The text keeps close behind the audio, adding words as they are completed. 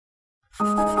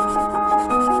Hello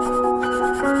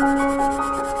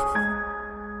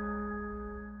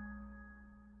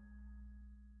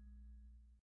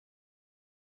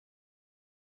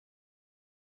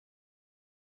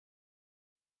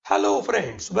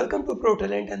friends, welcome to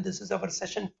ProTalent, and this is our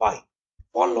session 5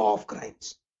 for Law of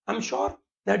Crimes. I'm sure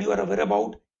that you are aware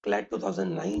about CLAT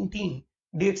 2019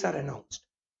 dates are announced.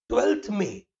 12th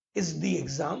May is the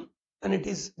exam and it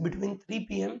is between 3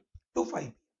 p.m. to 5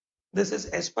 p.m. This is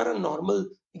as per a normal,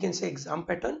 you can say, exam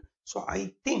pattern. So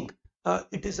I think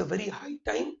it is a very high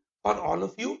time for all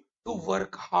of you to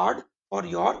work hard for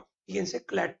your, you can say,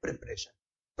 CLAT preparation.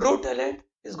 ProTalent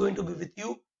is going to be with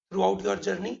you throughout your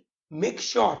journey. Make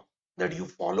sure that you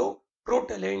follow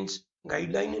ProTalent's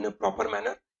guideline in a proper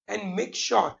manner and make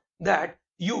sure that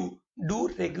you do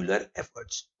regular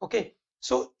efforts. Okay,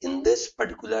 so in this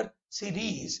particular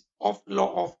series of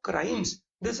Law of Crimes,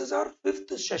 this is our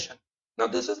 5th session. Now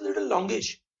this is a little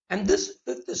longish, and this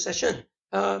 5th session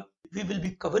we will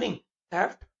be covering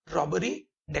theft, robbery,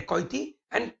 dacoity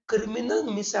and criminal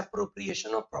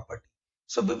misappropriation of property.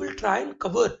 So we will try and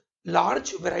cover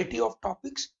large variety of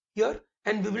topics here,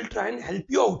 and we will try and help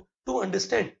you out to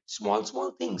understand small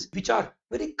things which are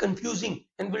very confusing,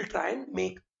 and we'll try and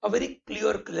make a very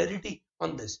clear clarity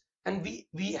on this. And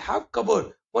we have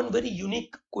covered one very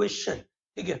unique question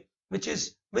again, which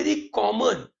is very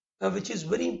common, which is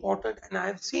very important, and I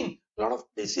have seen a lot of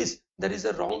places there is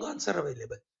a wrong answer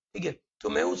available. ठीक है, तो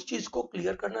मैं उस चीज को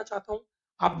clear करना चाहता हूँ.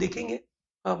 आप देखेंगे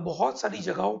बहुत सारी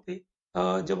जगहों पे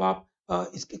जब आप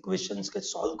इसके क्वेश्चंस के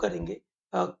सॉल्व करेंगे,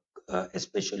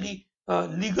 स्पेशली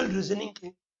लीगल रीजनिंग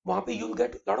के, वहां पे you'll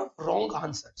get a lot of wrong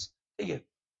answers. ठीक है,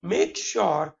 make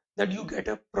sure that you get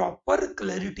a proper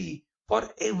clarity for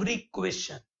every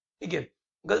question. ठीक है,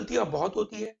 गलतियां बहुत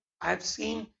होती है. I have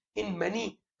seen in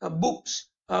many books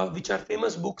which are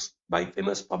famous books by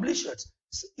famous publishers,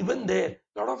 even there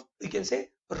lot of, you can say,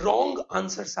 wrong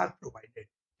answers are provided.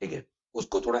 ठीक है,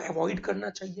 उसको थोड़ा अवॉइड करना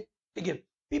चाहिए. ठीक है,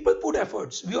 people put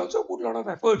efforts, we also put lot of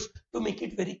efforts to make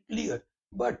it very clear.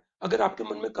 But अगर आपके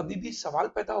मन में कभी भी सवाल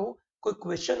पैदा हो, कोई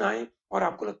क्वेश्चन आए और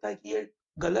आपको लगता है कि ये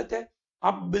गलत है,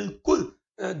 आप बिल्कुल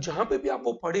जहां पे भी आप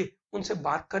वो पढ़े उनसे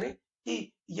बात करें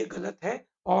कि ये गलत है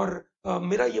और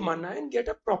मेरा ये मानना है, and get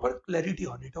a proper clarity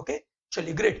on it. Okay,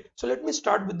 चलिए, great. So let me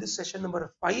start with this session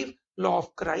number 5, law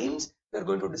of crimes. We are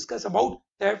going to discuss about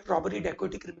theft, robbery,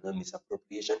 dacoity, criminal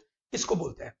misappropriation. किसको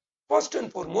बोलते हैं? First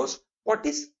and foremost, what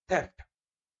is theft?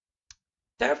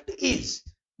 Theft is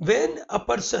when a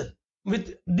person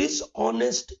with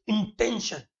dishonest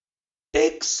intention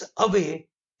takes away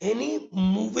any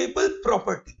movable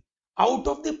property out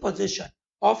of the possession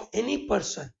of any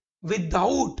person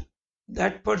without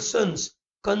that person's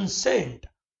consent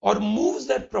or moves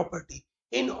that property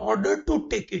in order to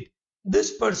take it.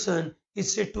 This person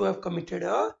is said to have committed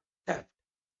a theft.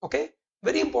 Okay,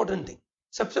 very important thing.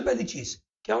 सबसे पहली चीज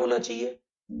क्या होना चाहिए?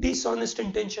 Dishonest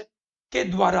intention के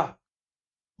द्वारा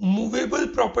movable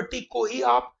property को ही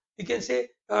आप, you can say,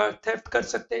 theft कर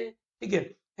सकते हैं. ठीक है,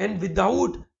 and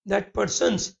without that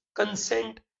person's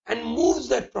consent and moves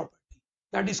that property,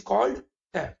 that is called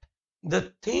theft. The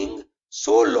thing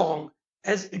so long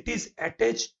as it is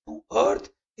attached to earth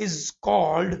is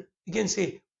called, you can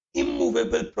say,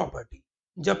 immovable property.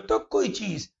 जब तक कोई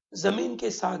चीज जमीन के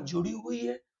साथ जुड़ी हुई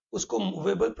है उसको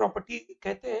मूवेबल प्रॉपर्टी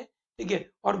कहते हैं. ठीक है,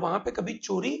 और वहां पे कभी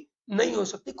चोरी नहीं हो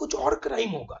सकती, कुछ और क्राइम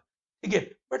होगा. ठीक है,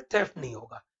 बट थेफ्ट नहीं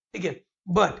होगा. ठीक है,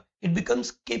 but it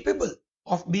becomes capable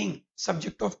of being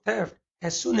subject of theft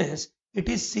as soon as it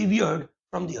is severed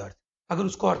from the earth. अगर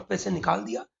उसको अर्थ पे से निकाल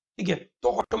दिया, ठीक है,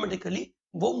 तो ऑटोमेटिकली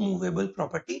वो मूवेबल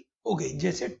प्रॉपर्टी हो गई.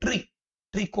 जैसे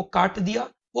ट्री को काट दिया,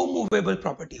 वो मूवेबल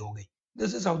प्रॉपर्टी हो गई.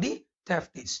 This is how the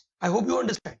theft is. I hope you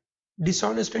understand.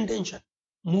 Dishonest intention,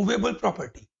 movable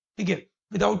property, ठीक है,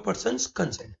 without persons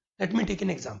consent. Let me take an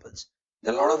examples.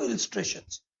 There are lot of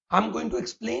illustrations. I am going to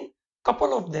explain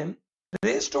couple of them.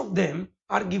 Rest of them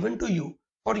are given to you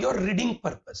for your reading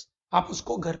purpose. आप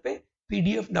उसको घर पे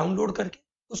PDF download करके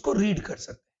उसको read कर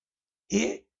सकते हैं.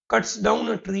 A cuts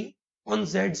down a tree on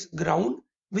Z's ground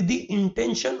with the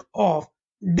intention of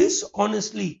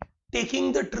dishonestly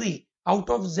taking the tree out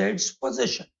of Z's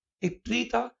possession. एक ट्री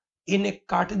था, A ने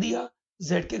काट दिया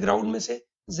Z के ग्राउंड में से,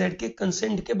 Z के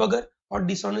कंसेंट के बगैर, और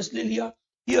डिसऑनेस्टली लिया.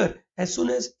 Here, as soon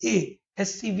as A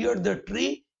has severed the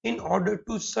tree, in order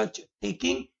to such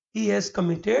taking, he has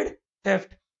committed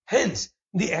theft. Hence,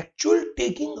 the actual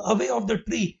taking away of the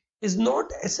tree is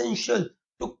not essential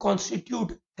to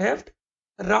constitute theft.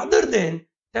 Rather than,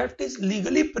 theft is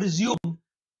legally presumed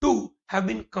to have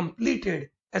been completed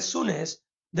as soon as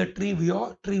the tree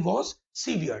was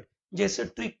severed. जैसे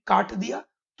tree काट दिया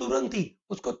तुरंत ही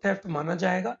उसको theft माना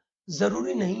जाएगा.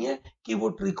 जरूरी नहीं है कि वो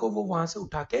ट्री को वो वहां से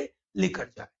उठा के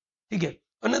लेकर जाए, ठीक है।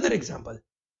 Another example,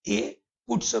 A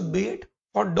puts a bat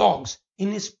for dogs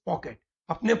in his pocket,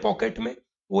 अपने पॉकेट में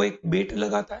वो एक बेट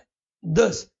लगाता है,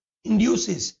 thus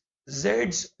induces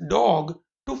Z's dog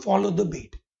to follow the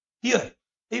bait. Here,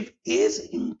 if A's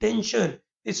intention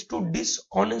is to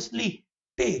dishonestly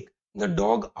take the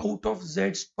dog out of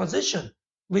Z's possession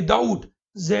without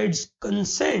Z's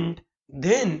consent,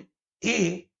 then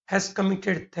A has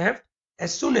committed theft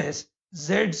as soon as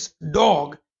Z's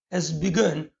dog has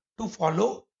begun to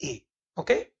follow A.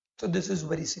 Okay, so this is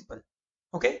very simple.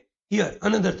 Okay, here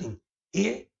another thing,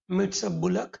 A meets a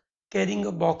bullock carrying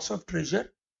a box of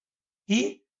treasure.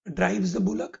 He drives the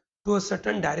bullock to a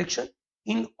certain direction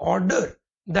in order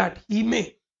that he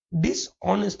may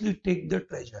dishonestly take the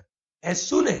treasure. As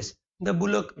soon as the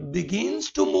bullock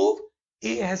begins to move,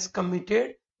 A has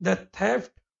committed the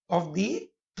theft of the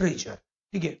treasure.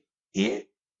 ठीक है,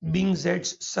 A being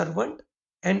Z's servant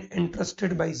and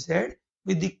entrusted by Z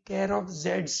with the care of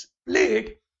Z's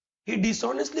plate, he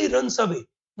dishonestly runs away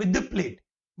with the plate.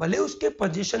 भले उसके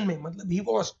position में, मतलब he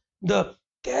was the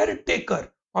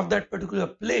caretaker of that particular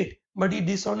plate, but he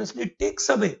dishonestly takes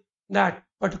away that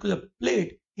particular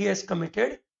plate. He has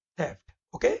committed theft.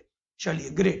 Okay,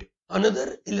 chaliye, great.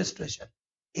 Another illustration,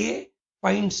 A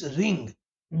finds ring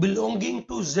belonging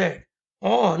to Z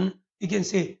on, you can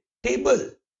say, table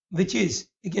which is,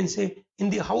 you can say, in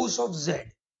the house of Z.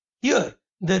 Here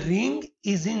the ring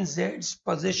is in Z's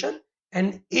possession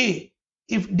and A,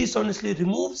 if dishonestly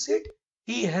removes it,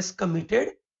 he has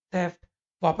committed theft.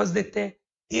 वापस देखते हैं,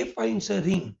 A finds a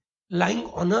ring lying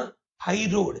on a high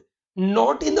road,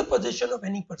 not in the possession of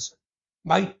any person.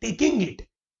 By taking it,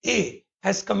 A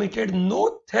has committed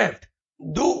no theft,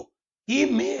 though he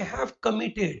may have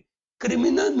committed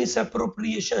criminal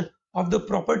misappropriation of the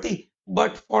property,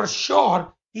 but for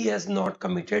sure he has not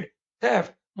committed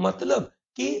theft. मतलब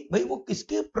कि भाई वो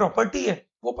किसकी property है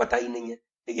वो पता ही नहीं है,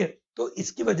 ठीक है, तो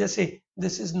इसकी वजह से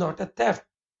this is not a theft,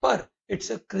 पर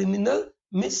इट्स अ क्रिमिनल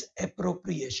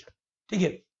misappropriation. ठीक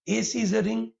है, A sees a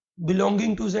ring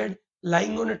belonging to Z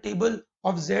lying on a table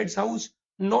of Z's house,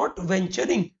 not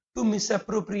venturing to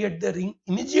misappropriate the ring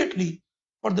immediately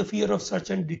for the fear of search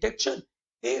and detection.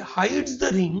 A hides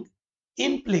the ring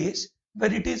in place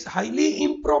where it is highly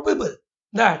improbable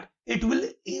that it will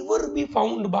ever be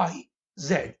found by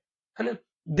Z. And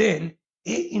then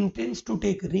A intends to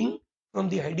take ring from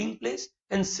the hiding place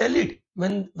and sell it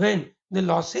when the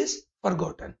loss is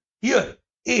forgotten. Here,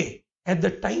 A at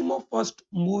the time of first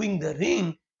moving the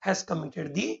ring has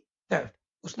committed the theft.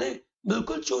 उसने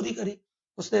बिल्कुल चोरी करी,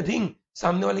 उसने ring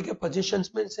सामने वाले के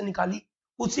positions में से निकाली,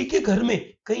 उसी के घर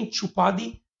में कहीं छुपा दी,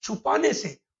 छुपाने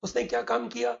से उसने क्या काम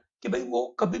किया कि भाई वो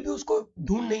कभी भी उसको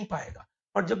ढूंढ नहीं पाएगा,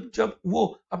 और जब वो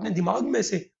अपने दिमाग में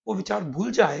से वो विचार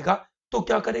भूल जाएगा तो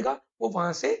क्या करेगा, वो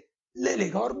वहां से ले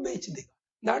लेगा और बेच देगा.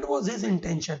 That was his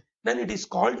intention. Then it is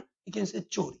called, you can say,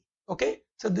 chori. Okay,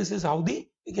 so this is how the,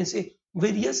 you can say,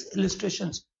 various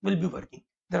illustrations will be working.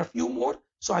 There are few more,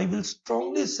 so I will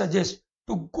strongly suggest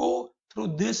to go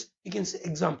through this, you can say,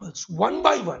 examples one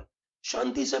by one.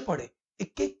 शांति से पढ़े,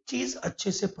 एक एक चीज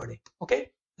अच्छे से पढ़े. Okay,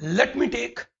 let me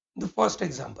take the first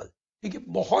example. ठीक है,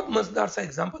 बहुत मजेदार सा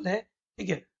एग्जाम्पल है. ठीक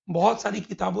है, बहुत सारी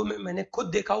किताबों में मैंने खुद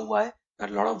देखा हुआ है that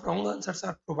a lot of wrong answers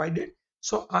are provided,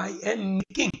 so I am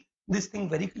making this thing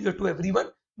very clear to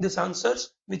everyone. These answers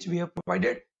which we have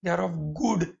provided, they are of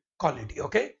good quality.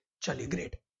 Okay, chaliye,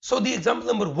 great. So the example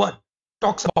number 1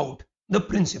 talks about the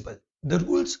principle. The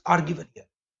rules are given here.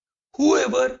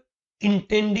 Whoever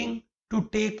intending to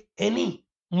take any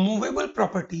movable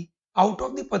property out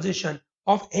of the possession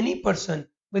of any person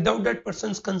without that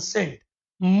person's consent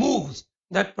moves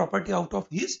that property out of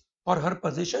his or her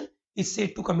possession is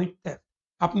said to commit theft.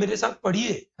 आप मेरे साथ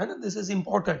पढ़िए, है ना, this is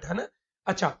important, है ना.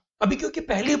 अच्छा, अभी क्योंकि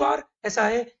पहली बार ऐसा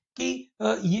है कि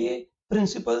ये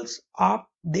प्रिंसिपल्स आप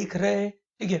देख रहे हैं,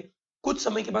 ठीक है, कुछ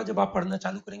समय के बाद जब आप पढ़ना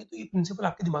चालू करेंगे तो ये प्रिंसिपल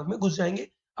आपके दिमाग में घुस जाएंगे,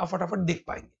 आप फटाफट देख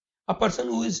पाएंगे. A person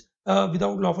who is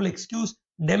without lawful excuse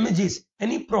damages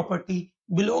any property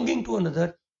belonging to another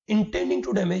intending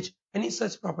to damage any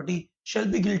such property shall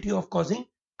be guilty of causing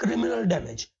criminal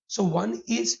damage. So one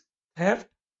is theft,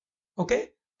 okay,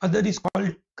 other is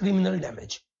called criminal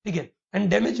damage. ठीक है,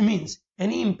 and damage means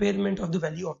any impairment of the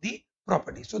value of the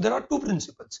property. So there are two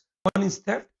principles, one is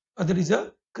theft, other is a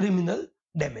criminal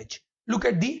damage. Look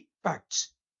at the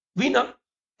facts. Veena,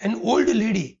 an old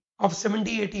lady of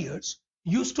 78 years,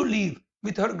 used to live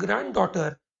with her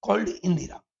granddaughter called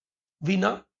Indira.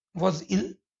 Veena was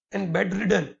ill and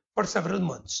bedridden for several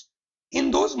months. In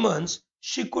those months,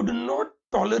 she could not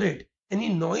tolerate any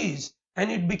noise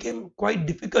and it became quite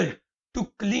difficult to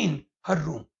clean her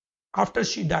room. After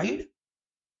she died,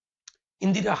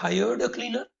 Indira hired a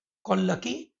cleaner called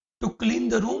Lucky to clean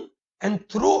the room and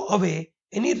throw away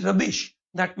any rubbish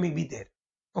that may be there.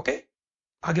 Okay,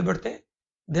 आगे बढ़ते हैं.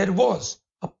 There was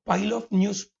a pile of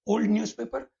old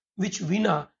newspaper which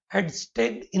Veena had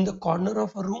staked in the corner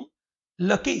of her room.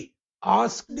 Lucky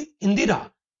asked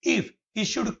Indira if he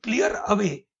should clear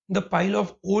away the pile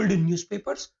of old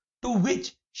newspapers, to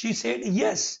which she said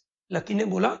yes. Lucky ने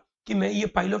बोला कि मैं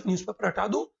ये pile of newspaper हटा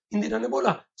दूं. इंदिरा ने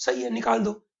बोला सही है, निकाल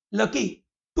दो. Lucky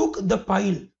took the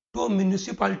pile to a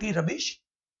municipality rubbish.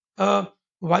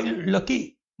 While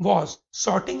Lucky was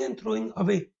sorting and throwing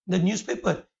away the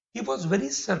newspaper, he was very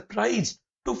surprised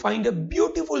to find a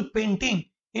beautiful painting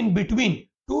in between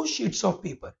two sheets of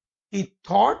paper. He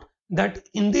thought that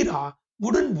Indira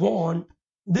wouldn't want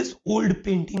this old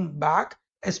painting back,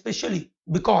 especially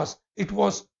because it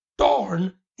was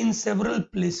torn in several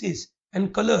places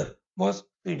and color was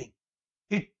fading.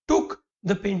 He took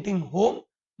the painting home,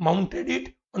 mounted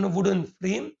it on a wooden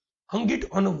frame, hung it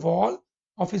on a wall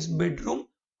of his bedroom.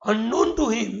 Unknown to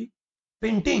him,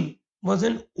 painting was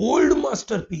an old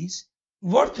masterpiece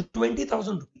worth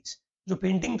 20,000 rupees. जो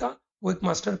painting था वो एक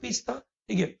masterpiece था,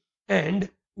 ठीक है. And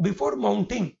before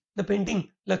mounting the painting,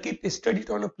 Lucky pasted it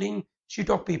on a plain sheet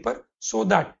of paper so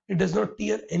that it does not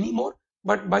tear anymore.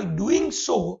 But by doing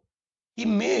so, he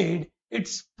made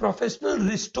its professional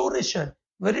restoration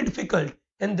very difficult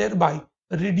and thereby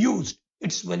reduced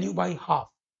its value by half.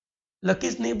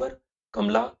 Lucky's neighbor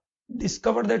Kamla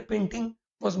discovered that painting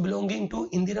was belonging to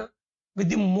Indira. With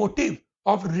the motive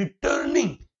of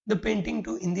returning the painting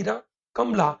to Indira,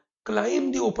 Kamla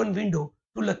climbed the open window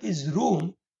to Lucky's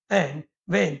room, and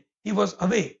when he was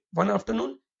away one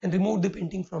afternoon and removed the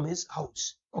painting from his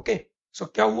house. Okay, so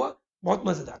क्या हुआ? बहुत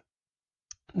मजेदार.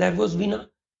 There was Veena.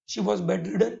 She was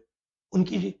bedridden.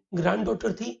 उनकी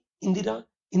granddaughter थी इंदिरा.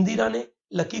 इंदिरा ने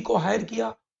lucky को higher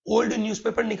किया old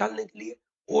newspaper निकालने के लिए.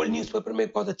 ओल्ड न्यूज़पेपर में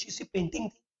एक बहुत अच्छी सी पेंटिंग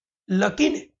थी. लकी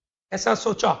ने ऐसा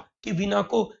सोचा कि वीना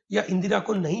को या इंदिरा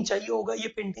को नहीं चाहिए होगा ये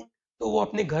पेंटिंग, तो वो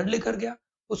अपने घर लेकर गया.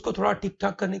 उसको थोड़ा ठीक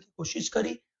ठाक करने की कोशिश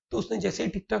करी. तो उसने जैसे ही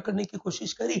ठीक ठाक करने की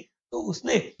कोशिश करी तो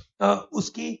उसने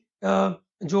उसकी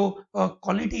जो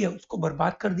क्वालिटी है उसको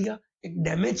बर्बाद कर दिया, एक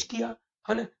डैमेज किया,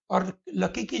 है ना. और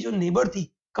लकी की जो नेबर थी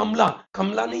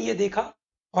कमला ने ये देखा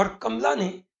और कमला ने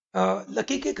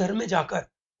लकी के घर में जाकर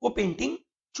वो पेंटिंग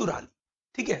चुरा ली.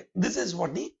 ठीक है, this is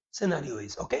what the scenario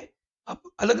is. Okay,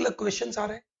 अब अलग अलग क्वेश्चंस आ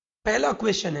रहे हैं. पहला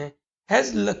क्वेश्चन है,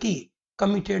 has lucky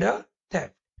committed a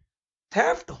theft?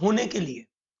 Theft होने के लिए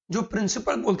जो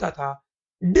प्रिंसिपल बोलता था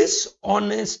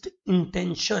dishonest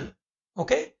intention.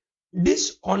 Okay,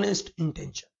 dishonest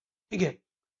intention. ठीक है,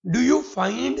 do you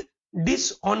find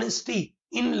dishonesty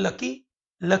in lucky?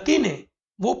 Lucky ने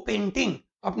वो पेंटिंग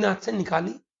अपने हाथ से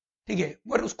निकाली, ठीक है,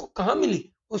 पर उसको कहां मिली?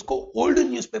 उसको ओल्ड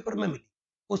न्यूज़पेपर में मिली.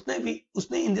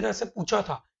 उसने इंदिरा से पूछा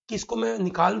था कि इसको मैं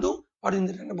निकाल दूं और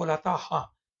इंदिरा ने बोला था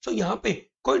हाँ. सो यहाँ पे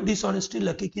कोई डिसऑनेस्टी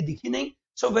लकी की दिखी नहीं.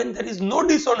 So when there is no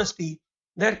dishonesty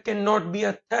there can not be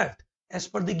a theft as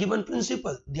per the given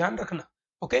principal. ध्यान रखना.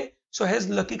 Okay, so has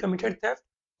lucky committed theft?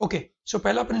 Okay, सो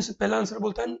पहला आंसर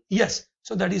बोलता है yes.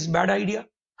 So that is bad idea,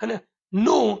 है ना.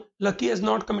 No, lucky has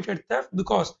not committed theft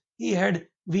because he had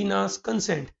वीनास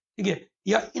consent. ठीक है,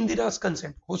 या इंदिरास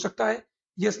कंसेंट हो सकता है.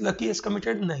 यस, लकी हैज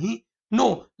कमिटेड नहीं. No,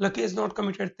 lucky has not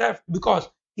committed theft because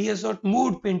he has not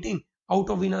moved painting out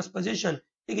of वीनास position.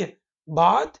 ठीक है,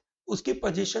 बात उसकी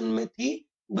पोजीशन में थी,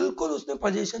 बिल्कुल उसने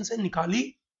पोजीशन से निकाली,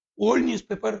 ओल्ड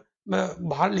न्यूज़पेपर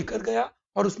बाहर लेकर गया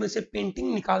और उसमें से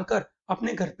पेंटिंग निकालकर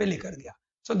अपने घर पे लेकर गया.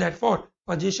 सो दैटफॉर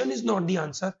position is not the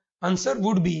answer. Answer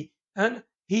would be and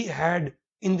he had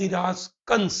इंदिरास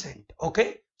consent. Okay,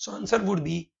 so answer would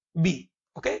be B.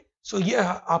 Okay, सो ये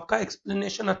आपका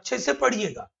एक्सप्लेनेशन अच्छे से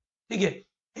पढ़िएगा. ठीक है,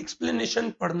 एक्सप्लेनेशन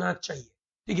पढ़ना चाहिए.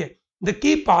 ठीक है, the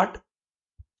key part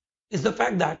is the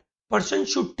fact that person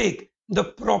should take the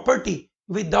property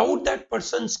without that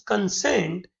person's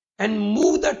consent and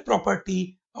move that property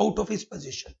out of his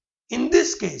possession. In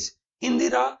this case,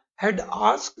 Indira had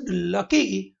asked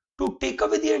Lucky to take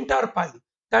away the entire pile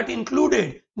that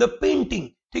included the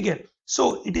painting. Okay, so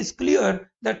it is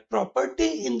clear that property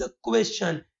in the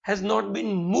question has not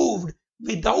been moved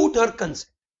without her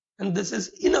consent, and this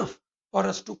is enough for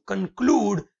us to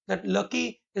conclude that Lucky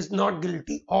is not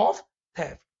guilty of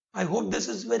theft. I hope this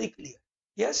is very clear.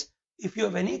 Yes, if you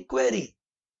have any query,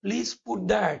 please put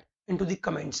that into the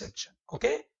comment section.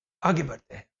 Okay, आगे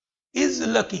बढ़ते हैं. Is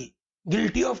Lucky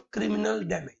guilty of criminal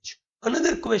damage?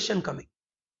 Another question coming.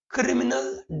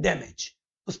 Criminal damage.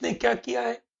 उसने क्या किया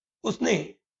है? उसने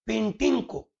painting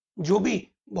को, जो भी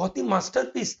बहुत ही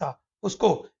मास्टरपीस था,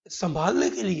 उसको संभालने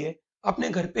के लिए अपने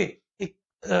घर पे एक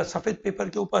सफेद पेपर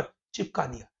के ऊपर चिपका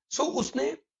दिया. सो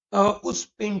उसने उस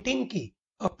पेंटिंग की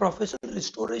प्रोफेशनल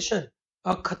रिस्टोरेशन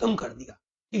खत्म कर दिया,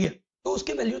 ठीक है, तो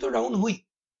उसकी वैल्यू तो डाउन हुई,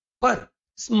 पर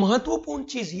महत्वपूर्ण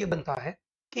चीज ये बनता है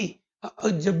कि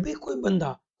जब भी कोई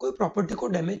बंदा कोई प्रॉपर्टी को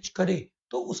डैमेज करे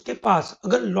तो उसके पास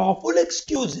अगर लॉफुल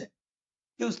एक्सक्यूज है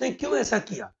कि उसने क्यों ऐसा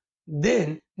किया,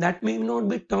 then that may not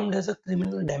be termed as a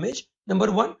criminal damage, number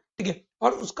one, ठीक है,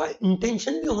 और उसका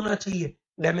इंटेंशन भी होना चाहिए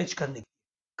डैमेज करने की।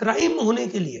 क्राइम होने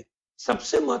के लिए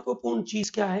सबसे महत्वपूर्ण चीज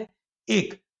क्या है,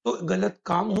 एक तो गलत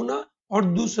काम होना और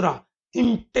दूसरा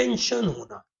इंटेंशन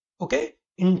होना, okay,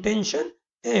 intention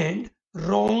and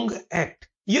wrong act,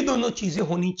 ये दोनों चीजें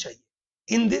होनी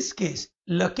चाहिए। In this case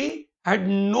lucky had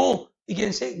no, you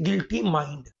can say, guilty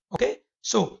mind, okay,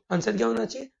 so answer क्या होना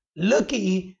चाहिए,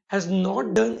 lucky has not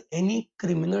done any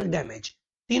criminal damage.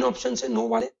 तीन ऑप्शन है नो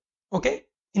वाले, ओके,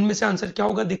 इनमें से आंसर क्या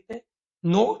होगा देखते हैं।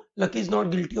 No, Lucky is not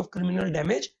guilty of criminal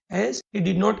damage as he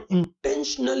did not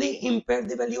intentionally impair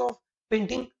the value of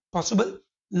painting. Possible.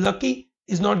 Lucky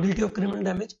is not guilty of criminal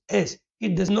damage as he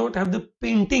does not have the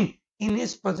painting in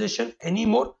his possession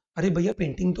anymore. अरे भैया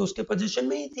painting तो उसके position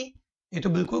में ही थी, ये तो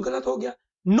बिल्कुल गलत हो गया।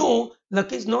 No,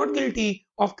 Lucky is not guilty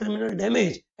of criminal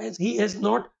damage as he has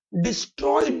not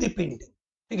destroyed the painting.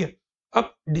 ठीक है,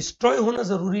 अब डिस्ट्रॉय होना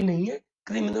जरूरी नहीं है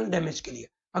क्रिमिनल डैमेज के लिए,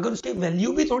 अगर उसकी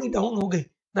वैल्यू भी थोड़ी डाउन हो गई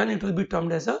then it will be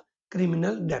termed as a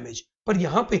criminal damage. पर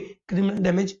यहाँ पे criminal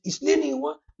damage इसलिए नहीं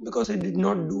हुआ because he did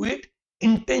not do it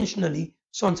intentionally.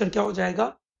 So answer क्या हो जाएगा,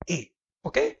 A.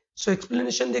 Okay, so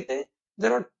explanation देखते हैं.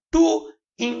 There are two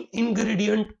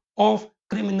ingredient of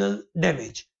criminal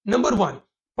damage. Number one,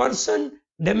 person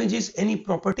damages any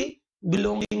property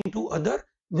belonging to other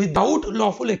without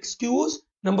lawful excuse.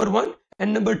 Number one,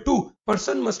 and number two,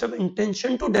 person must have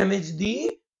intention to damage the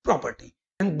property,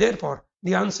 and therefore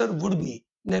the answer would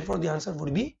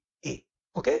be A.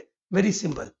 Okay, very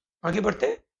simple. आगे बढ़ते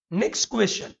हैं. Next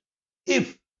question.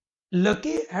 If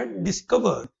Lucky had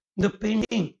discovered the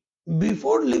painting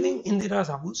before leaving Indira's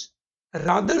house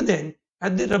rather than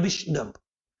at the rubbish dump,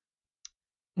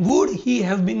 would he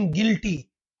have been guilty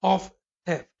of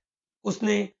theft?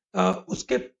 उसने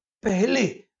उसके पहले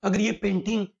अगर ये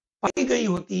painting पाई गई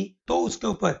होती तो उसके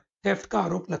ऊपर थेफ्ट का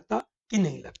आरोप लगता कि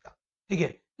नहीं लगता, ठीक है.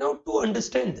 Now to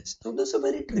understand this, now this is a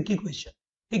very tricky question,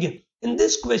 ठीक है. In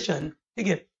this question, ठीक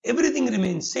है, everything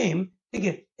remains same, ठीक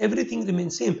है, everything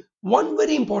remains same. One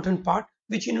very important part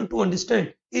which you need to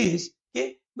understand is कि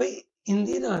भाई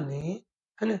इंदिरा ने,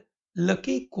 है ना,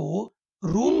 लकी को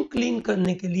रूम क्लीन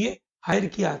करने के लिए हायर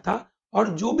किया था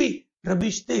और जो भी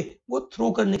रबिश थे वो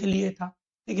थ्रो करने के लिए था,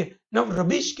 ठीक है. ना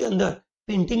रबिश के अंदर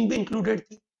पेंटिंग भी इंक्लूडेड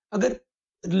थी. अगर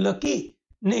लकी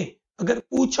ने अगर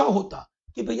पूछा होता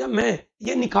कि भैया मैं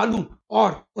ये निकालूं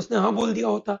और उसने हाँ बोल दिया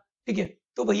होता, ठीक है,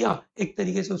 तो भैया एक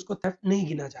तरीके से उसको थेफ्ट नहीं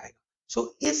गिना जाएगा.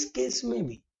 सो इस केस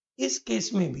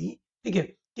में भी ठीक है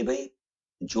कि भाई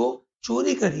जो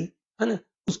चोरी करी, है ना,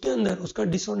 उसके अंदर उसका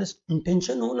डिसऑनेस्ट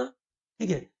इंटेंशन होना, ठीक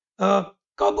है.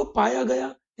 कब पाया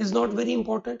गया is not very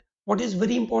important, what is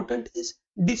very important is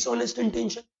dishonest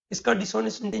intention. इसका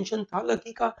डिसऑनेस्ट इंटेंशन था,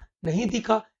 लकी का नहीं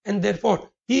दिखा, and therefore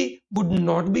he would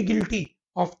not be guilty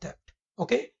of theft.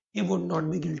 Okay, he would not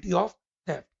be guilty of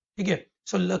theft, ठीक है.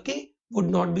 So Lucky would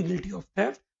not be guilty of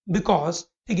theft because,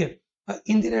 ठीक है,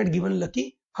 Indira had given Lucky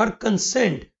her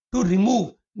consent to remove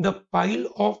the pile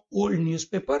of old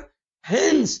newspaper,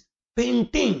 hence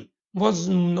painting was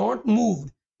not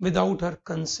moved without her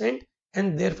consent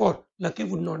and therefore Lucky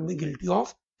would not be guilty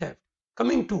of theft.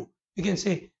 Coming to, you can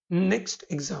say, next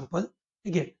example,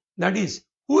 ठीक है, that is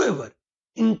whoever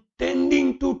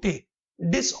intending to take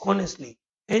dishonestly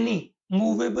any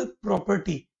movable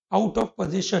property out of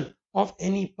possession of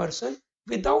any person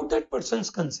without that person's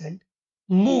consent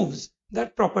moves that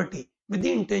property with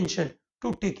the intention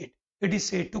to take it, it is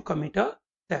said to commit a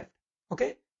theft. Okay,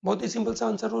 बहुत ही simple सा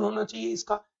answer होना चाहिए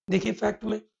इसका. देखिए fact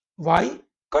में, Y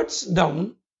cuts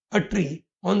down a tree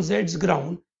on Z's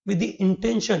ground with the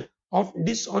intention of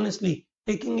dishonestly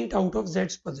taking it out of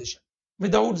Z's possession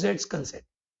without Z's consent.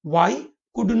 Y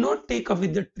could not take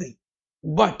away the tree,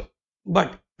 but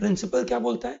principal क्या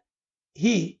बोलता है,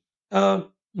 he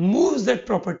moves that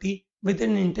property with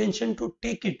an intention to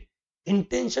take it.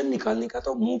 Intention निकालने का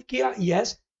तो move किया,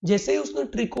 yes, जैसे ही उसने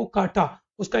tree को काटा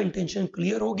उसका इंटेंशन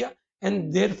क्लियर हो गया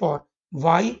and therefore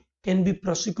Y can be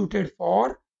prosecuted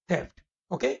for theft.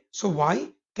 Okay, so Y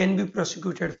can be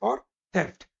prosecuted for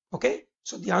theft. Okay,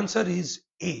 so the answer is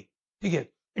A. ठीक है,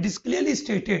 it is clearly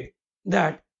stated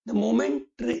that the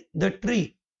moment the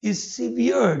tree is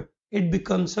severed it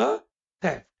becomes a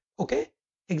theft. Okay,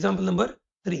 example number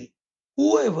 3.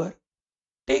 Whoever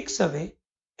takes away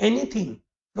anything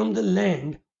from the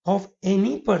land of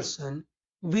any person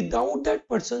without that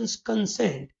person's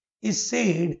consent is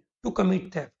said to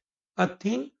commit theft. A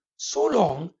thing so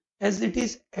long as it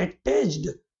is attached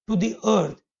to the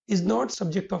earth is not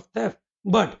subject of theft,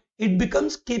 but it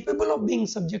becomes capable of being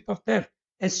subject of theft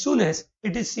as soon as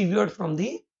it is severed from the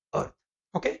earth.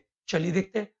 Okay, चलिए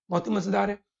देखते हैं, बहुत ही मजेदार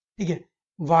है. ठीक है,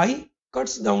 Y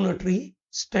cuts down a tree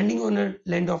standing on a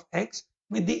land of X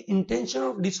with the intention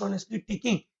of dishonestly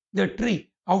taking the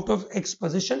tree out of X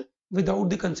possession without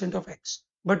the consent of X.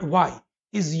 But Y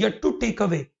is yet to take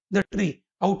away the tree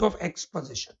out of X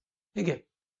possession. ठीक है,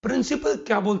 principal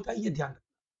क्या बोलता है ये ध्यान रखना.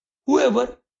 Whoever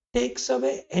takes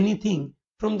away anything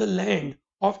from the land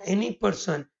of any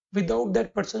person without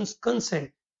that person's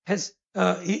consent has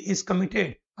is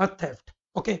committed a theft.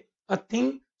 Okay, a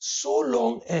thing so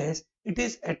long as it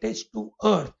is attached to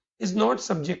earth is not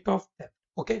subject of theft.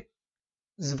 Okay,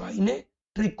 Y ने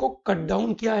tree को cut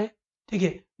down किया है, ठीक है,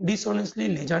 dishonestly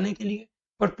ले जाने के लिए,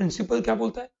 पर प्रिंसिपल क्या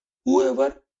बोलता है, whoever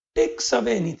takes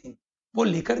away anything, वो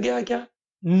लेकर गया क्या,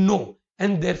 no,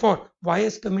 and therefore Y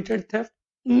has committed theft,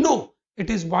 no, it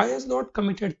is Y has not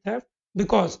committed theft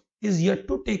because he is yet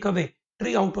to take away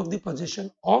tree out of the possession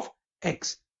of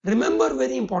X. Remember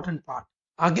very important part,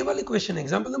 आगे वाले question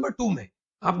example number 2 में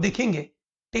आप देखेंगे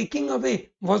taking away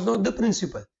was not the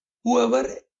principle, whoever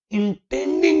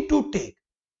intending to take,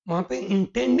 वहां पे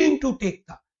intending to take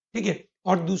था, ठीक है,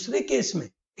 और दूसरे केस में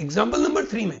एग्जांपल नंबर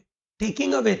 3 में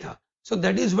टेकिंग अवे था. So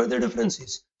that is where the difference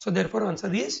is. So therefore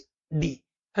answer is D,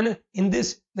 है ना. In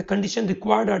this the condition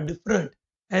required are different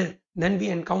then we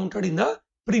encountered in the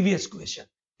previous question.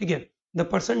 ठीक है, the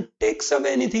person takes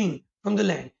away anything from the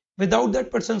land without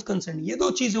that persons consent, ये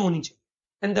दो चीजें होनी चाहिए,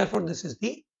 and therefore this is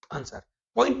the answer.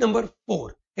 Point number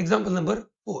 4, example number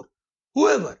 4,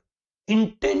 whoever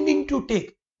intending to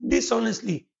take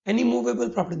dishonestly any movable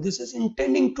property, this is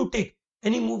intending to take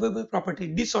any movable property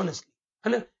dishonestly,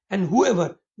 and whoever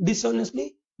dishonestly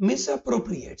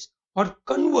misappropriates or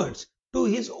converts to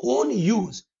his own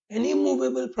use any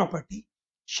movable property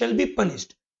shall be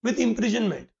punished with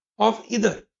imprisonment of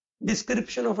either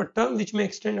description of a term which may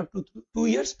extend up to 2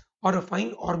 years or a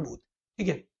fine or both.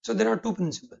 Okay, so there are two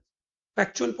principles.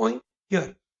 Factual point here,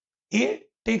 A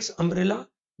takes umbrella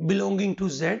belonging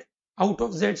to Z out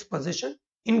of Z's possession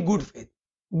in good faith,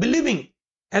 believing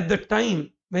at the time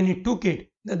when he took it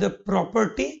that the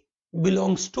property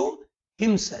belongs to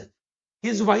himself.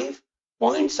 His wife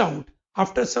points out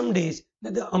after some days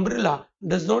that the umbrella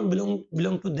does not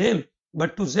belong to them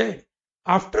but to Z.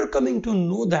 After coming to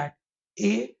know that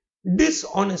A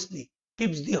dishonestly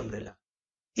keeps the umbrella,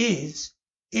 is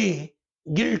A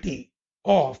guilty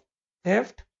of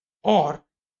theft or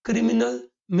criminal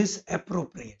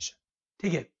misappropriation?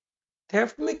 ठीक है,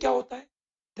 theft में क्या होता है,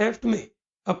 theft में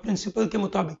अब principal के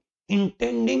मुताबिक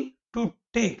intending to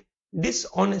take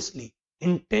dishonestly,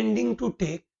 intending to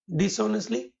take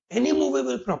dishonestly any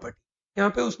movable property. यहाँ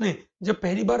पे उसने जब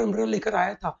पहली बार अम्ब्रेला लेकर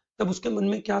आया था तब उसके मन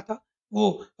में क्या था, वो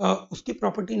उसकी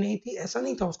प्रॉपर्टी नहीं थी, ऐसा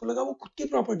नहीं था, उसको लगा वो खुद की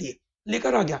प्रॉपर्टी है,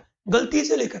 लेकर आ गया, गलती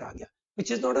से लेकर आ गया,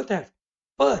 which is not a theft.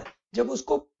 पर जब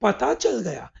उसको पता चल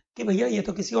गया कि भैया ये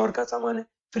तो किसी और का सामान है,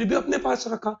 फिर भी अपने पास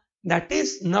रखा, that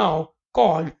is now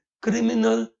called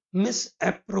criminal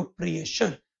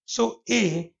misappropriation. So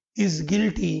A is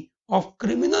guilty of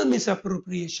criminal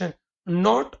misappropriation,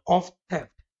 not of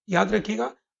theft. याद रखिएगा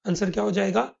आंसर क्या हो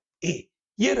जाएगा, A.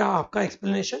 ये रहा आपका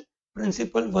explanation.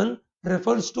 Principle 1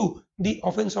 refers to the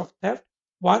offense of theft,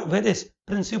 whereas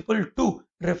Principle 2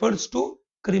 refers to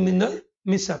criminal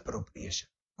misappropriation.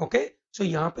 Okay, so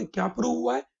यहाँ पे क्या प्रूव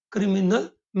हुआ है,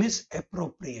 criminal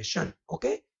misappropriation.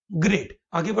 Okay, great.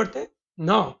 आगे बढ़ते हैं.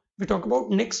 Now we talk about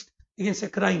next against a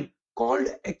crime called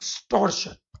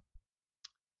extortion.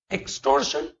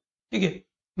 Extortion, okay,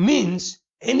 means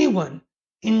anyone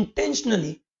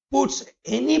intentionally puts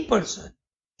any person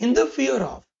in the fear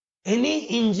of any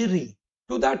injury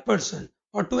to that person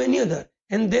or to any other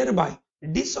and thereby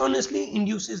dishonestly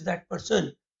induces that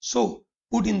person so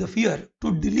put in the fear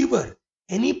to deliver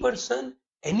any person,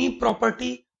 any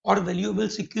property or valuable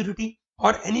security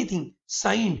or anything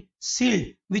signed, sealed,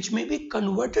 which may be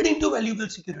converted into valuable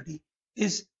security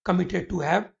is committed to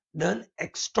have done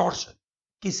extortion.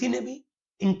 किसी ने भी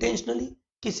intentionally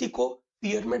किसी को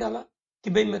fear में डाला कि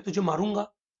भाई मैं तुझे मारूंगा,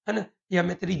 है ना, या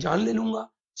मैं तेरी जान ले लूंगा,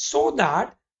 so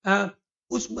that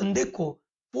उस बंदे को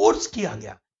फोर्स किया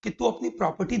गया कि तू अपनी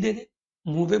प्रॉपर्टी दे दे,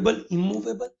 मूवेबल,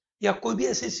 इमूवेबल, या कोई भी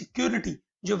ऐसी सिक्योरिटी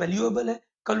जो वैल्यूएबल है,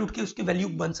 कल उठ के उसकी वैल्यू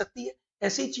बन सकती है,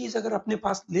 ऐसी चीज अगर अपने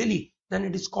पास ले ली, then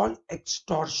it is called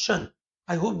extortion.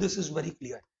 I hope this is very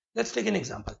clear. Let's take an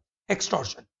example.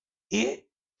 Extortion. A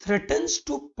threatens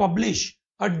to publish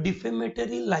a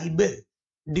defamatory libel,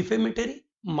 defamatory,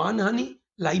 मानहानि,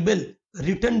 libel,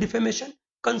 written defamation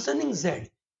concerning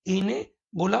Z. A ने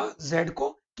बोला Z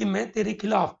को कि मैं तेरे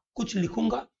खिलाफ कुछ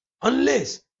लिखूंगा,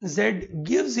 unless Z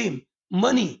gives him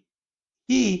money,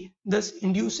 he thus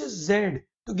induces Z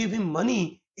to give him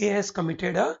money, A has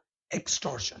committed a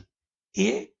extortion.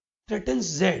 A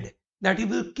threatens Z that he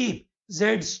will keep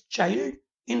Z's child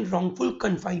in wrongful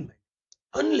confinement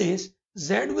unless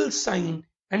Z will sign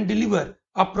and deliver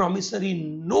a promissory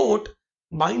note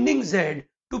binding Z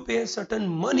to pay a certain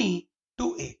money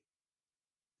to A.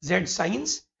 Z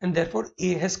signs and therefore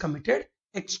A has committed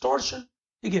extortion.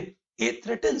 ठीक है, A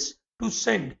threatens to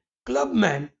send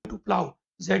clubman to plow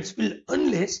Z's field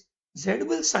unless Z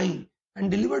will sign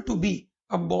and deliver to B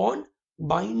a bond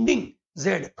binding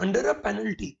Z under a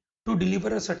penalty to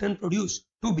deliver a certain produce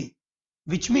to B,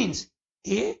 which means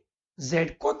A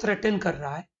Z को threaten कर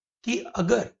रहा है कि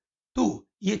अगर तू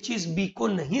ये चीज B को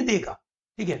नहीं देगा,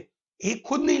 ठीक है, A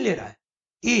खुद नहीं ले रहा है,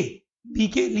 A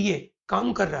B के लिए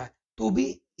काम कर रहा है, तो भी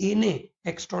A ने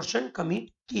extortion commit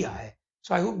किया है.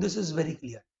 So I hope this is very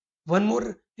clear. One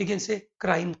more we can say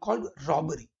crime called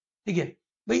robbery. ठीक है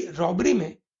भाई, robbery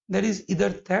में there is either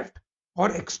theft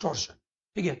or extortion.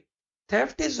 ठीक है,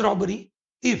 theft is robbery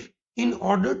if in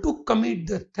order to commit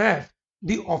the theft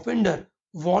the offender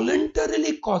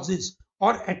voluntarily causes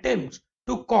or attempts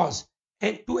to cause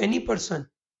to any person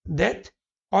death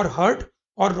or hurt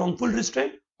or wrongful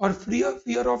restraint or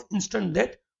fear of instant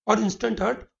death or instant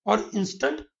hurt or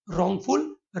instant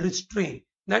wrongful restraint,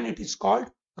 then it is called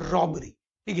robbery.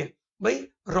 ठीक है भाई,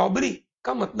 robbery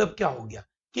का मतलब क्या हो गया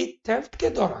कि theft के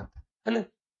दौरान है ना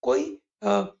कोई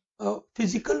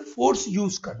फिजिकल फोर्स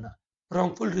यूज करना,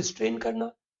 wrongful restraint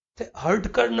करना, हर्ट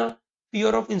करना,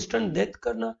 fear of instant death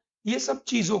करना, ये सब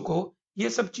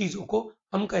चीजों को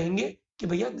हम कहेंगे कि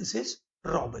भैया this is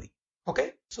robbery. Okay,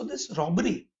 so this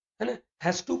robbery है ना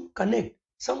has to connect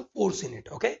some force in it.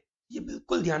 Okay, ये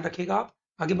बिल्कुल ध्यान रखिएगा आप.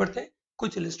 आगे बढ़ते हैं,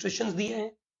 कुछ इलस्ट्रेशंस दिए हैं.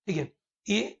 ठीक है,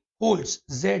 ए holds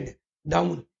Z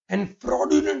down and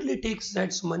fraudulently takes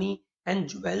Z's money and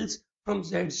jewels from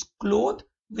Z's cloth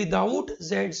without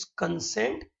Z's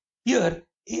consent. Here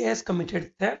A has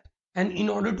committed theft, and in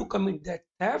order to commit that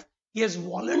theft he has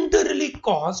voluntarily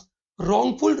caused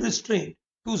wrongful restraint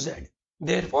to Z.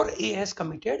 Therefore A has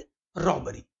committed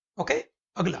robbery. Okay,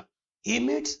 अगला, A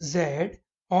meets Z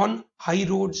on high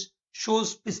roads,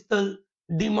 shows pistol,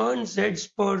 demands Z's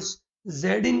purse.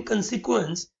 Z in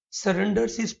consequence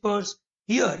surrenders his purse.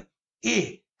 Here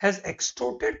A has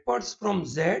extorted purse from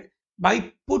Z by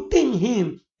putting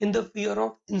him in the fear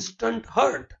of instant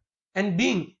hurt, and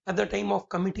being at the time of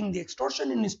committing the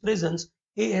extortion in his presence,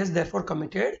 A has therefore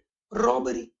committed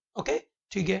robbery. Okay,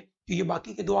 ठीक है, तो ये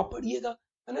बाकी के दो आप पढ़िएगा,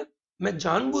 है ना. मैं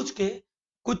जानबूझ के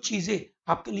कुछ चीजें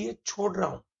आपके लिए छोड़ रहा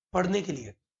हूं पढ़ने के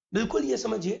लिए. बिल्कुल ये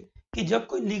समझिए कि जब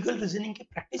कोई लीगल रीजनिंग की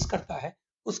प्रैक्टिस करता है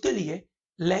उसके लिए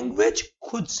लैंग्वेज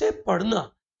खुद से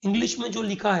पढ़ना, इंग्लिश में जो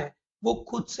लिखा है वो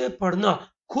खुद से पढ़ना,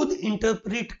 खुद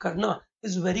इंटरप्रेट करना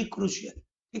इज वेरी क्रूशियल.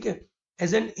 ठीक है,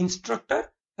 as an instructor,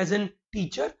 as an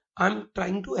teacher, I am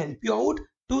trying to help you out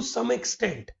to some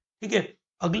extent. ठीक है,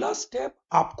 अगला स्टेप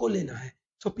आपको लेना है,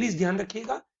 सो प्लीज ध्यान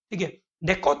रखिएगा. ठीक है,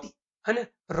 डेकोती है ना,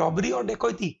 रॉबरी और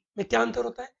डेकोती में क्या अंतर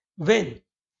होता है? When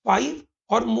 5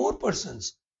 or more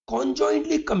persons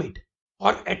conjointly commit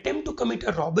or attempt to commit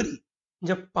a robbery,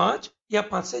 जब 5 या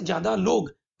 5 से ज्यादा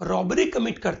लोग रॉबरी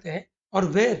कमिट करते हैं,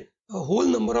 और where a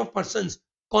whole number of persons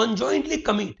conjointly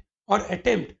commit or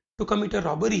attempt to commit a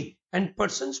robbery and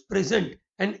persons present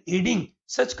and aiding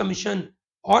such commission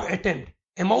or attempt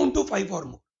amount to 5 or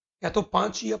more, या तो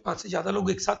 5 या 5 से ज्यादा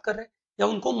लोग एक साथ कर रहे हैं या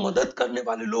उनको मदद करने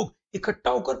वाले लोग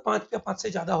इकट्ठा होकर 5 या 5 से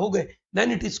ज्यादा हो गए,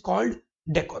 then it is called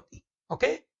डेकोती. Okay,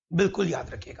 बिल्कुल याद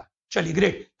रखिएगा. चलिए,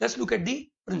 great, let's look at the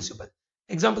principal.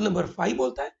 Example number 5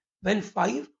 बोलता है, व्हेन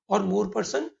 5 और more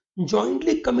person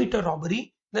jointly commit a robbery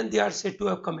then they are said to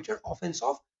have committed offence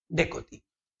of डेकोती.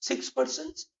 6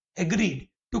 persons agreed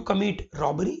to commit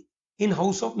robbery in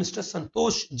house of Mr.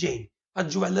 Santosh Jain, a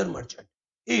jeweler merchant.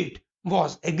 It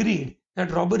was agreed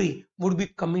that robbery would be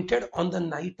committed on the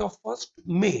night of 1st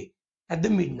May at the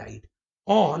midnight.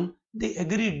 On the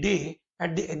agreed day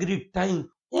at the agreed time,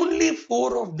 only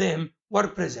 4 of them were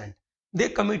present. They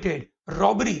committed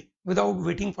robbery without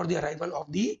waiting for the arrival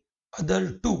of the other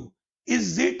 2.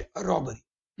 Is it a robbery?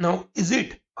 Now, is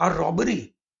it a robbery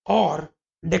or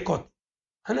डेकोती?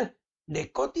 है ना,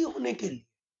 डेकोती होने के लिए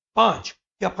 5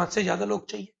 या 5 से ज्यादा लोग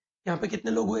चाहिए. यहाँ पे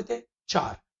कितने लोग हुए थे?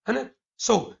 4, है ना.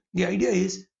 So the idea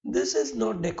is this is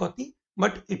not डेकोती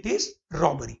but it is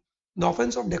robbery. The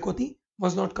offense of डेकोती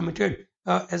was not committed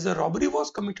as the robbery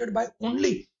was committed by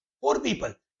only 4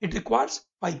 people. It requires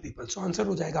 5 people. So answer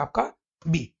हो जाएगा आपका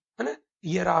B, है ना.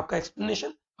 ये रहा आपका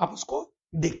explanation, आप उसको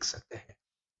देख सकते हैं.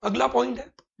 अगला पॉइंट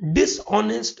है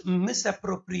dishonest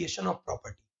misappropriation of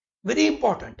property. Very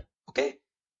important. Okay.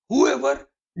 Whoever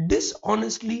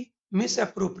dishonestly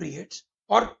misappropriates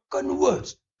or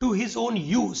converts to his own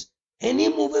use any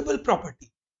movable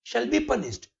property shall be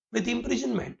punished with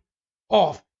imprisonment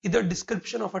of either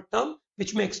description of a term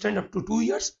which may extend up to 2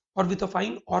 years or with a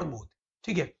fine or both.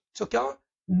 ठीक है. So क्या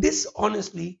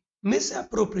dishonestly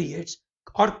misappropriates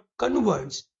or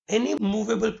converts any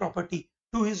movable property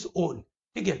to his own.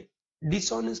 ठीक है.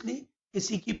 Dishonestly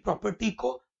किसी की property को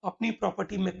अपनी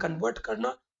property में कन्वर्ट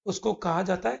करना उसको कहा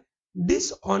जाता है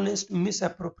dishonest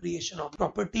misappropriation of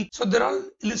property. So there are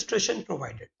illustration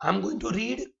provided. I'm going to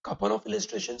read couple of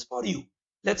illustrations for you.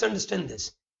 Let's understand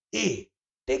this. A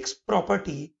takes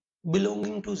property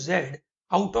belonging to Z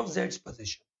out of Z's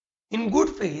possession in good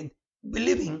faith,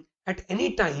 believing at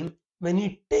any time when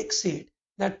he takes it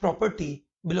that property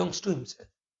belongs to himself.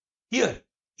 Here,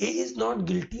 A is not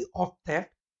guilty of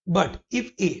theft, but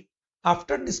if A,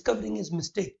 after discovering his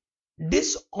mistake,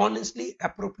 dishonestly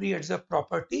appropriates the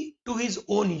property to his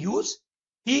own use,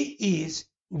 he is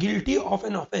guilty of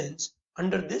an offense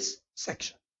under this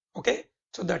section. Okay,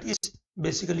 so that is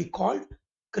basically called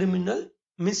criminal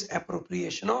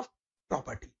misappropriation of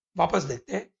property. वापस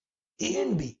देखते हैं. A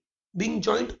and B being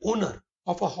joint owner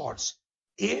of a horse.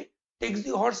 A takes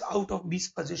the horse out of B's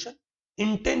possession,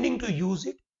 intending to use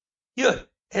it. Here,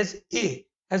 as A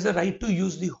has a right to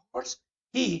use the horse,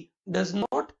 he does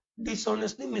not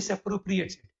dishonestly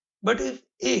misappropriates it. But if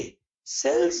A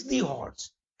sells the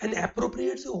horse and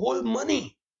appropriates the whole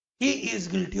money, he is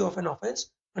guilty of an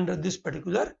offense under this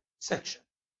particular section.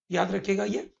 याद रखिएगा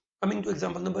ये. Coming to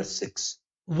example number 6.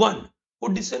 One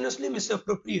who dishonestly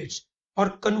misappropriates or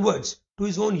converts to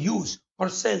his own use or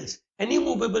sells any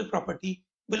movable property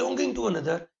belonging to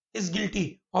another is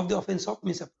guilty of the offense of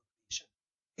misappropriation.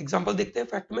 Example देखते हैं.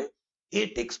 Fact में A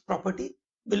takes property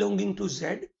belonging to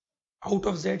Z out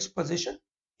of Z's possession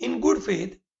in good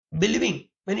faith, believing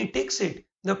when he takes it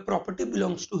the property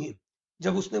belongs to him.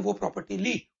 जब उसने वो property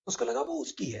ली उसको लगा वो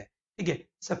उसकी है. ठीक है.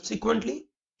 Subsequently,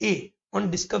 A on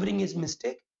discovering his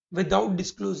mistake without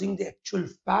disclosing the actual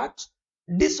facts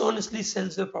dishonestly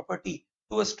sells the property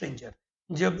to a stranger.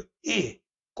 जब A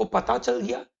को पता चल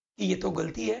गया कि ये तो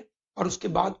गलती है और उसके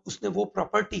बाद उसने वो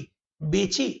प्रॉपर्टी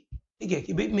बेची, ठीक है,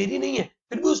 कि भाई मेरी नहीं है,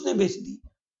 फिर भी उसने बेच दी,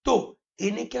 तो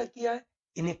ए ने क्या किया है?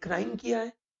 इन्हें क्राइम किया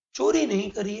है, चोरी नहीं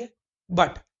करी है,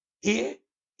 but A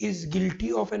is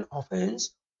guilty of an offence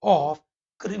of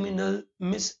criminal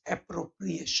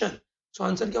misappropriation. So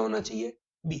answer क्या होना चाहिए?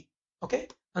 बी. ओके,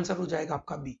 आंसर हो जाएगा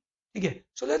आपका बी. ठीक है.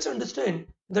 So let's understand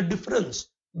the difference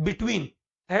between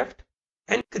theft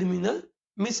and criminal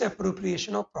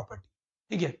misappropriation of property.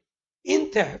 ठीक है. In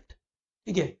theft,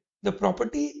 ठीक है, the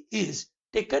property is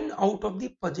taken out of the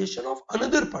possession of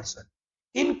another person.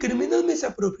 In criminal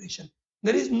misappropriation,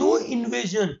 there is no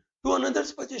invasion to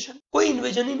another's possession. कोई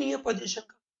invasion ही नहीं है possession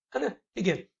का, है ना? ठीक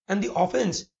है. And the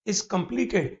offense is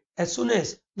completed as soon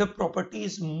as the property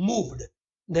is moved.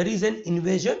 There is an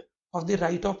invasion of the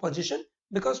right of possession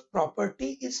because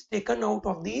property is taken out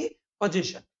of the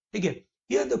possession. ठीक है.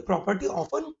 Here the property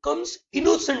often comes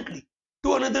innocently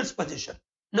to another's possession.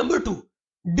 Number 2,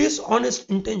 dishonest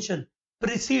intention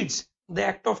precedes the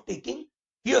act of taking.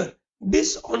 Here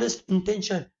dishonest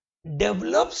intention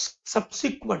develops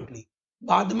subsequently.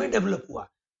 बाद में develop हुआ.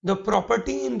 The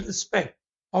property in respect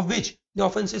of which the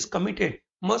offense is committed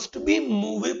must be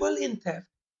movable in theft.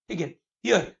 ठीक है.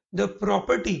 Here the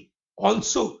property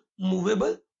also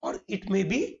movable or it may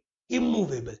be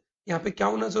immovable. यहाँ पे क्या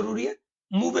होना जरूरी है?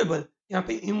 Movable. यहाँ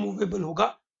पे immovable होगा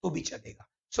तो भी चलेगा.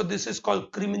 So this is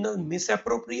called criminal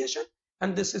misappropriation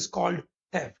and this is called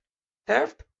theft.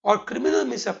 Theft और criminal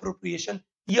misappropriation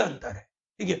ये अंतर है.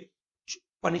 ठीक है.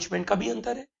 पनिशमेंट का भी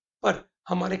अंतर है, पर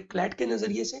हमारे क्लैट के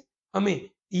नजरिए से हमें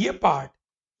ये पार्ट,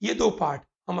 ये दो पार्ट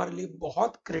हमारे लिए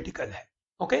बहुत क्रिटिकल है.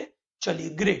 ओके, चलिए,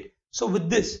 great. So with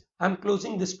this I am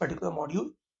closing this particular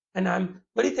module and I am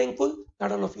very thankful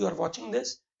that all of you are watching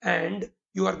this and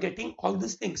you are getting all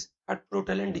these things at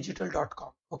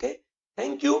protalentdigital.com. Okay,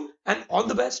 thank you and all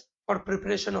the best for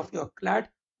preparation of your CLAT.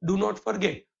 Do not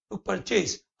forget to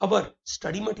purchase our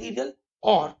study material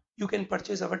or you can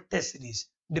purchase our test series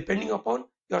depending upon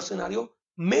your scenario.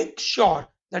 Make sure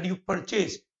that you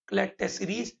purchase CLAT test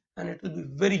series and it will be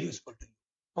very useful to you.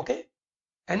 Okay,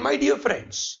 and my dear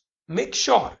friends, make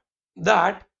sure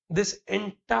that this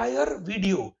entire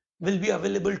video will be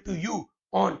available to you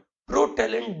on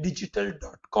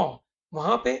ProTalentDigital.com.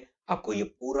 वहां पे आपको ये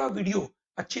पूरा video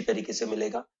अच्छी तरीके से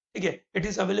मिलेगा. ठीक है. It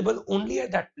is available only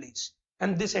at that place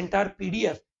and this entire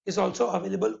PDF is also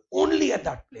available only at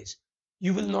that place.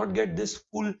 You will not get this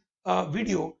full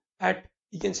video at,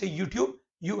 you can say, YouTube.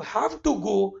 You have to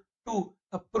go to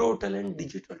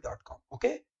ProTalentDigital.com.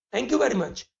 Okay. Thank you very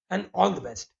much and all the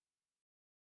best.